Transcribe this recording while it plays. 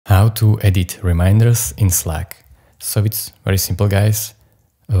how to edit reminders in Slack. So it's very simple, guys.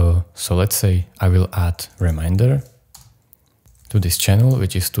 So let's say I will add reminder to this channel,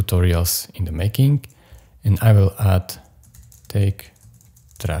 which is tutorials in the making, and I will add take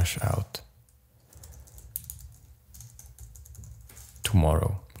trash out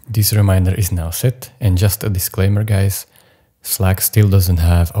tomorrow. This reminder is now set, and just a disclaimer, guys, Slack still doesn't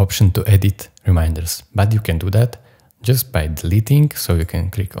have option to edit reminders, but you can do that just by deleting. So you can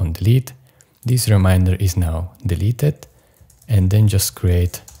click on delete. This reminder is now deleted, and then just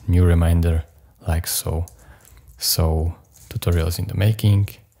create new reminder like so. So tutorials in the making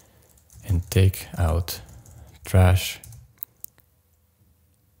and take out trash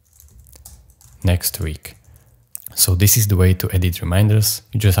next week. So this is the way to edit reminders.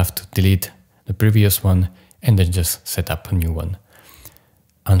 You just have to delete the previous one and then just set up a new one.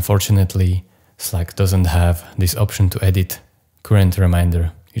 Unfortunately, Slack doesn't have this option to edit current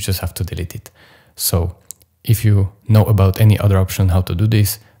reminder. You just have to delete it. So if you know about any other option how to do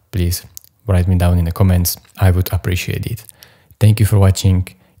this, please write me down in the comments. I would appreciate it. Thank you for watching.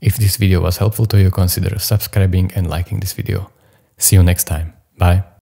 If this video was helpful to you, consider subscribing and liking this video. See you next time. Bye.